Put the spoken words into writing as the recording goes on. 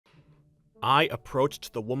I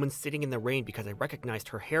approached the woman sitting in the rain because I recognized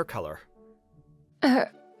her hair color.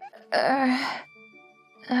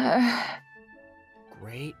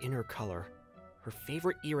 Gray inner color. Her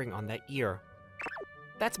favorite earring on that ear.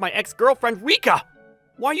 That's my ex-girlfriend, Rika!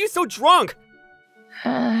 Why are you so drunk?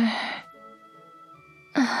 You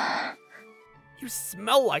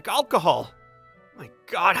smell like alcohol. My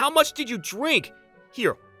God, how much did you drink?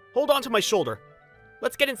 Here, hold on to my shoulder.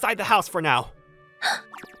 Let's get inside the house for now.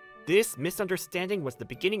 This misunderstanding was the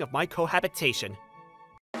beginning of my cohabitation.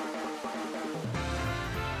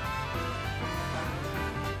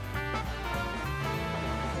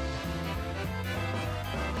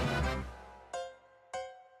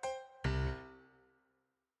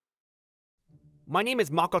 My name is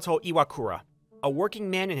Makoto Iwakura, a working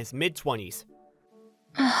man in his mid-20s.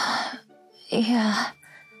 Yeah.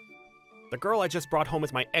 The girl I just brought home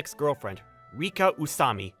is my ex-girlfriend, Rika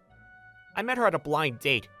Usami. I met her at a blind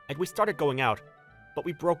date, and we started going out, but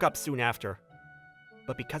we broke up soon after.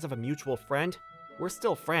 But because of a mutual friend, we're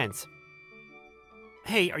still friends.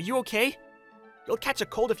 Hey, are you okay? You'll catch a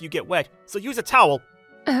cold if you get wet, so use a towel.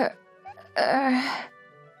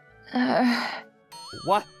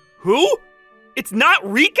 What? Who? It's not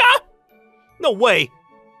Rika? No way!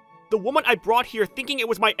 The woman I brought here thinking it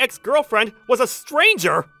was my ex-girlfriend was a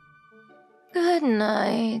stranger! Good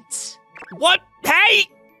night. What? Hey!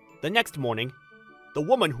 The next morning, the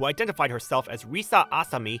woman who identified herself as Risa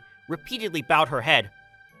Asami repeatedly bowed her head.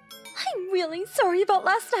 I'm really sorry about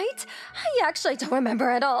last night. I actually don't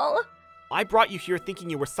remember at all. I brought you here thinking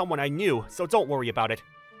you were someone I knew, so don't worry about it.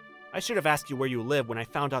 I should have asked you where you live when I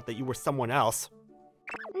found out that you were someone else.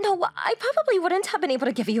 No, I probably wouldn't have been able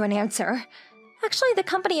to give you an answer. Actually, the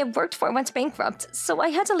company I worked for went bankrupt, so I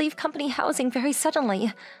had to leave company housing very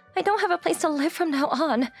suddenly. I don't have a place to live from now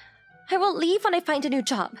on. I will leave when I find a new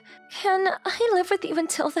job. Can I live with you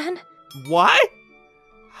until then? What?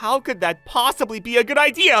 How could that possibly be a good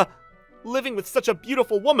idea? Living with such a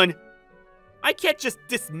beautiful woman. I can't just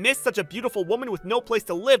dismiss such a beautiful woman with no place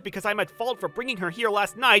to live because I'm at fault for bringing her here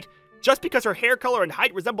last night, just because her hair color and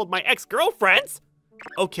height resembled my ex-girlfriend's.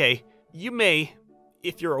 Okay, you may,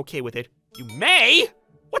 if you're okay with it. You may?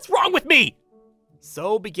 What's wrong with me?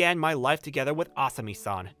 So began my life together with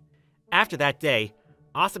Asami-san. After that day,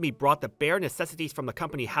 Asami brought the bare necessities from the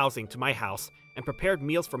company housing to my house and prepared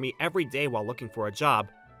meals for me every day while looking for a job.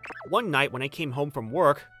 One night when I came home from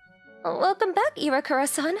work... Welcome back,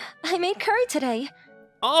 Iwakura-san. I made curry today.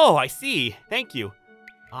 Oh, I see. Thank you.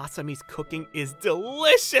 Asami's cooking is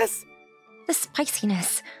delicious! The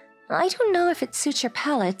spiciness. I don't know if it suits your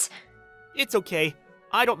palate. It's okay.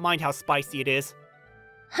 I don't mind how spicy it is.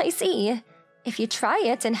 I see. If you try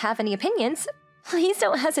it and have any opinions, please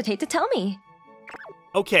don't hesitate to tell me.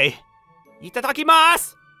 Okay.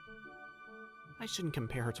 Itadakimasu! I shouldn't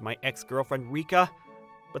compare her to my ex-girlfriend Rika,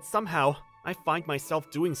 but somehow I find myself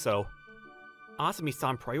doing so.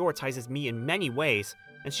 Asami-san prioritizes me in many ways,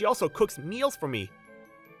 and she also cooks meals for me.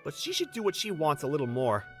 But she should do what she wants a little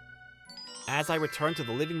more. As I returned to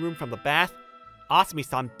the living room from the bath,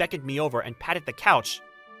 Asami-san beckoned me over and patted the couch.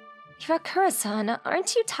 Iwakura-san,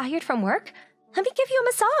 aren't you tired from work? Let me give you a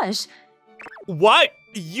massage. What?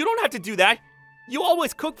 You don't have to do that. You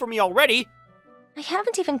always cook for me already. I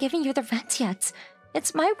haven't even given you the rent yet.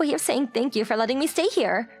 It's my way of saying thank you for letting me stay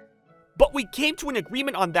here. But we came to an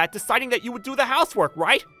agreement on that, deciding that you would do the housework,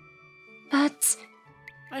 right? But...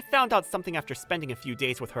 I found out something after spending a few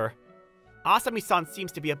days with her. Asami-san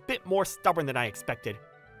seems to be a bit more stubborn than I expected.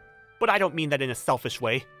 But I don't mean that in a selfish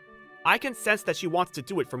way. I can sense that she wants to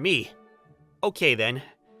do it for me. Okay then.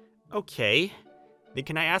 Okay. Then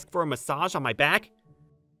can I ask for a massage on my back?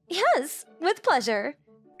 Yes, with pleasure.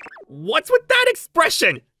 What's with that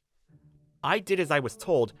expression? I did as I was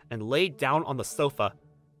told and laid down on the sofa.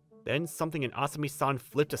 Then something in Asami-san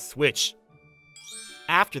flipped a switch.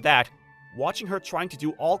 After that, watching her trying to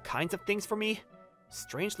do all kinds of things for me,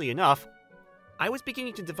 strangely enough, I was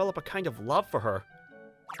beginning to develop a kind of love for her.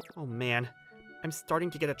 Oh man, I'm starting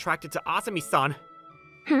to get attracted to Asami-san.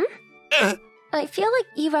 I feel like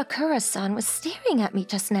Iwakura-san was staring at me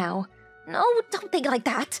just now. No, don't think like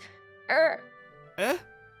that.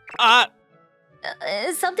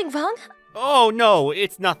 Is something wrong? Oh no,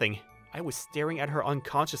 it's nothing. I was staring at her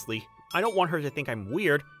unconsciously. I don't want her to think I'm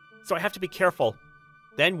weird, so I have to be careful.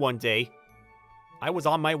 Then one day, I was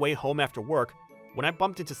on my way home after work when I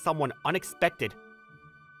bumped into someone unexpected.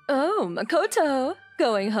 Oh, Makoto.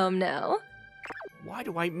 Going home now. Why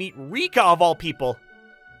do I meet Rika of all people?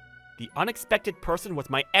 The unexpected person was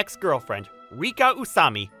my ex-girlfriend, Rika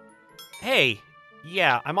Usami. Hey,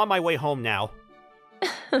 yeah, I'm on my way home now.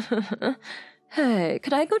 Hey,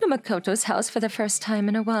 could I go to Makoto's house for the first time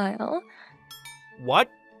in a while? What?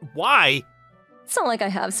 Why? It's not like I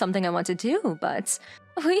have something I want to do, but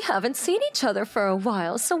we haven't seen each other for a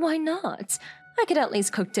while, so why not? I could at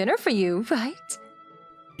least cook dinner for you, right?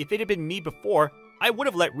 If it had been me before, I would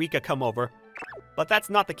have let Rika come over. But that's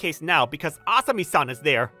not the case now because Asami-san is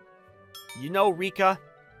there. You know, Rika,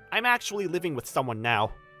 I'm actually living with someone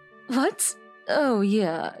now. What? Oh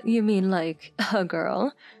yeah, you mean like a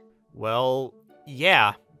girl? Well,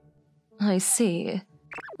 yeah. I see.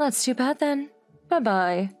 That's too bad then.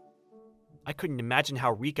 Bye-bye. I couldn't imagine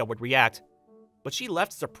how Rika would react, but she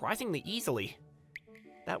left surprisingly easily.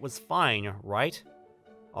 That was fine, right?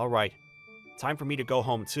 Alright, time for me to go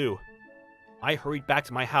home too. I hurried back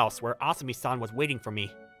to my house where Asami-san was waiting for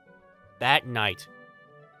me. That night.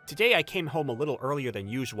 Today I came home a little earlier than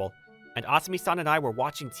usual, and Asami-san and I were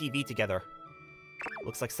watching TV together.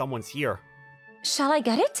 Looks like someone's here. Shall I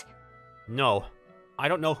get it? No, I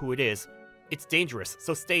don't know who it is. It's dangerous,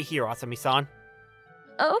 so stay here, Asami-san.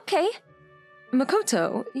 Okay.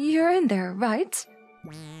 Makoto, you're in there, right?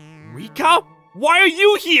 Rika? Why are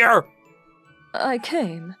you here? I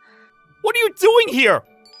came. What are you doing here?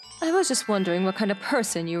 I was just wondering what kind of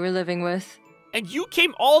person you were living with. And you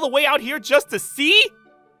came all the way out here just to see?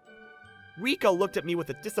 Rika looked at me with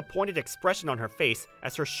a disappointed expression on her face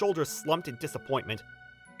as her shoulders slumped in disappointment.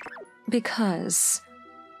 Because...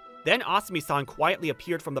 Then Asami-san quietly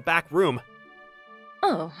appeared from the back room.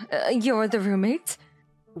 Oh, you're the roommate?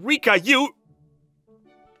 Rika, you...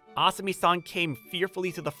 Asami-san came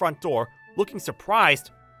fearfully to the front door, looking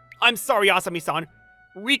surprised. I'm sorry, Asami-san.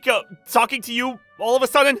 Rika, talking to you all of a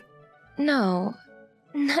sudden? No.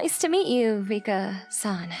 Nice to meet you,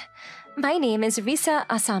 Rika-san. My name is Risa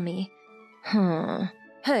Asami.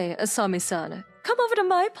 Hey, Asami-san, come over to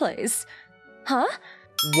my place. Huh?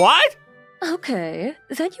 What? Okay,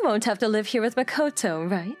 then you won't have to live here with Makoto,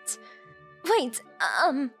 right? Wait,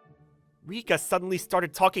 Rika suddenly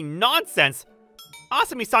started talking nonsense.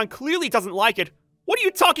 Asami-san clearly doesn't like it. What are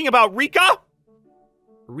you talking about, Rika?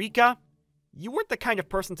 Rika, you weren't the kind of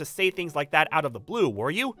person to say things like that out of the blue, were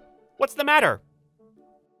you? What's the matter?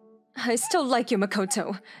 I still like you,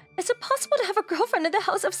 Makoto. It's impossible to have a girlfriend in the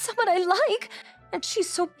house of someone I like, and she's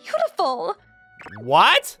so beautiful.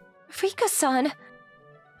 What? Rika-san.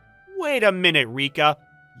 Wait a minute, Rika.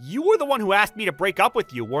 You were the one who asked me to break up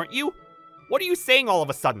with you, weren't you? What are you saying all of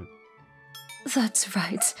a sudden? That's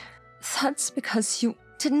right. That's because you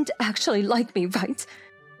didn't actually like me, right?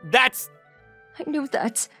 That's... I knew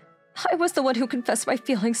that. I was the one who confessed my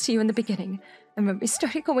feelings to you in the beginning. And when we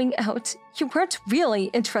started going out, you weren't really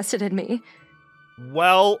interested in me.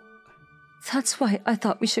 Well... That's why I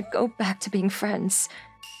thought we should go back to being friends.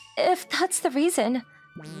 If that's the reason.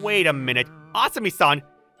 Wait a minute. Asami-san,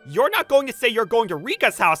 you're not going to say you're going to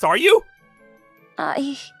Rika's house, are you?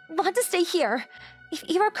 I want to stay here. If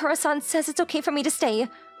Iwakura-san says it's okay for me to stay,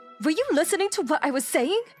 were you listening to what I was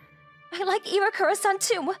saying? I like Iwakura-san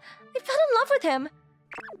too. I fell in love with him.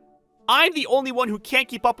 I'm the only one who can't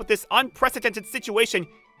keep up with this unprecedented situation,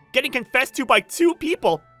 getting confessed to by two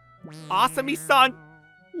people. Asami-san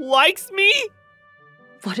likes me?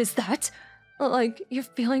 What is that? Like, your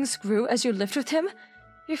feelings grew as you lived with him?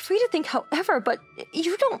 You're free to think however, but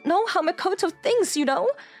you don't know how Makoto thinks, you know?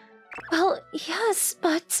 Well, yes,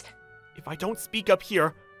 but... If I don't speak up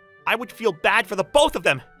here, I would feel bad for the both of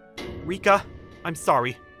them. Rika, I'm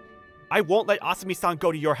sorry. I won't let Asami-san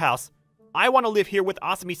go to your house. I want to live here with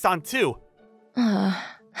Asami-san too. I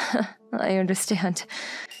understand.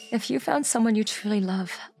 If you found someone you truly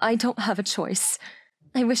love, I don't have a choice.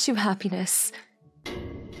 I wish you happiness.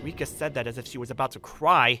 Rika said that as if she was about to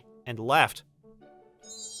cry, and left.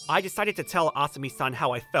 I decided to tell Asami-san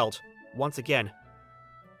how I felt, once again.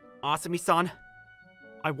 Asami-san,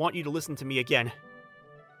 I want you to listen to me again.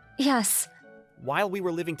 Yes. While we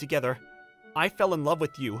were living together, I fell in love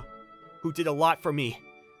with you, who did a lot for me.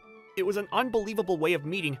 It was an unbelievable way of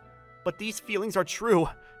meeting, but these feelings are true.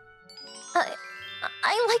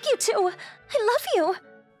 I like you too. I love you.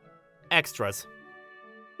 Extras.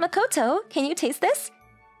 Makoto, can you taste this?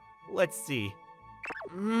 Let's see.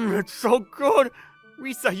 It's so good!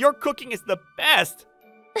 Risa, your cooking is the best!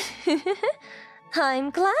 I'm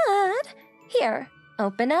glad. Here,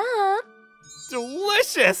 open up.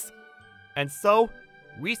 Delicious! And so,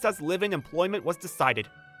 Risa's live-in employment was decided.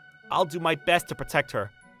 I'll do my best to protect her.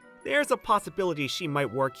 There's a possibility she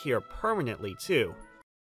might work here permanently, too.